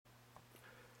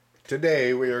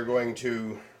Today we are going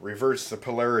to reverse the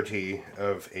polarity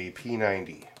of a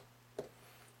P-90.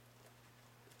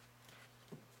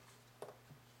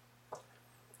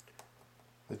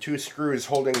 The two screws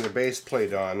holding the base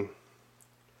plate on,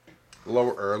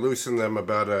 loosen them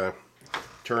about a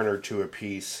turn or two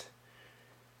apiece.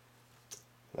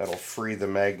 That'll free the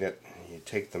magnet. You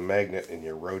take the magnet and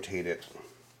you rotate it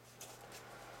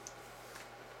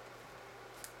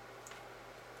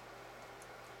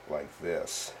like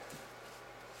this.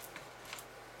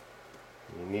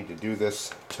 You need to do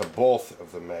this to both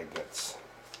of the magnets.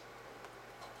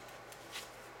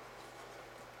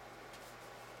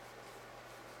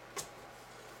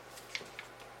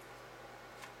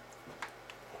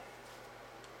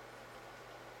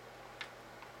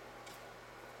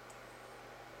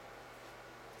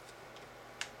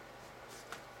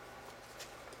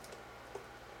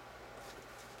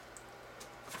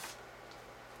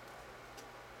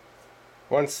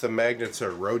 Once the magnets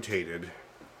are rotated,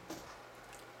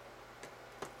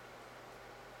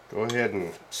 go ahead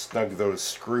and snug those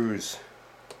screws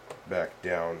back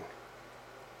down.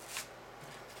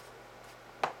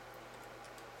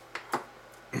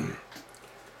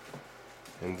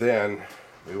 And then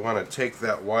we want to take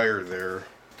that wire there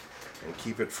and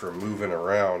keep it from moving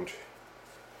around.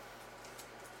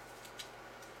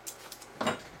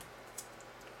 I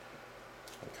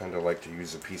kind of like to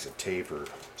use a piece of tape or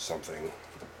something.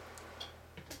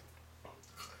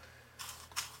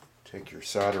 Take your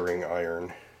soldering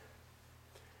iron,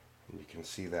 and you can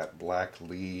see that black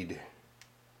lead.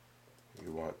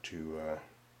 You want to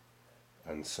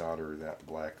unsolder that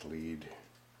black lead.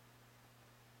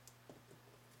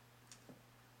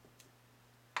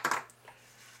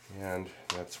 And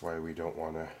that's why we don't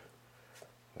want to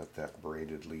let that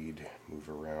braided lead move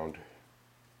around.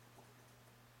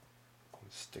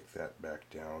 Stick that back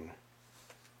down.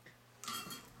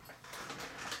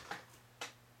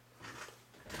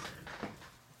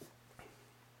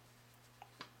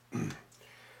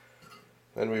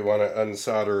 Then we want to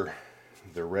unsolder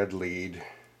the red lead.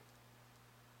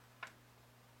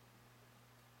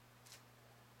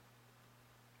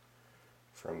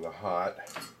 From the hot.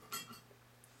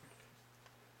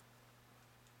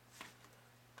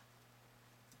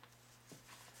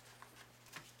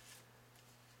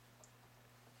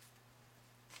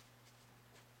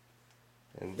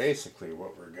 And basically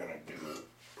what we're going to do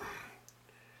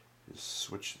is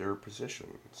switch their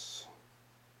positions.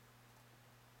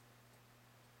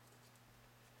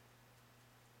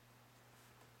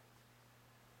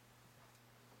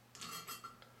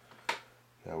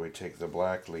 Now we take the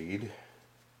black lead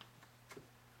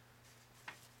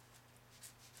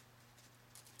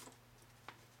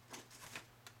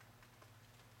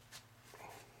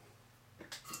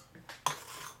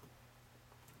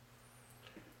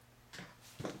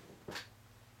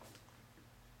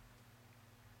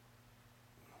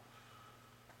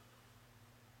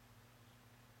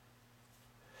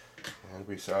and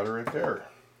we solder it there.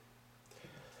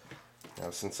 Now,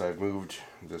 since I've moved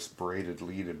this braided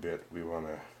lead a bit, we want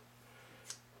to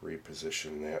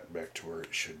reposition that back to where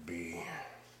it should be.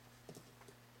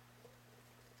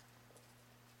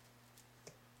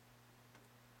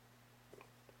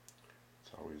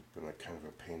 It's always been a kind of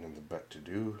a pain in the butt to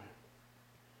do,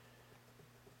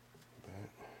 but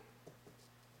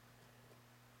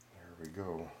there we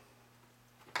go.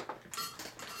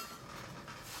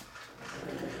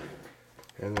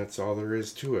 And that's all there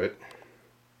is to it.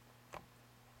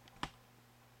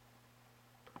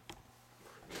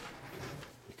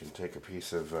 You can take a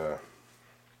piece of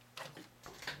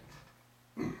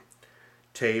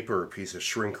tape or a piece of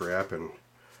shrink wrap and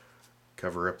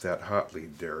cover up that hot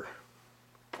lead there.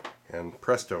 And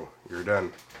presto, you're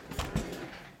done.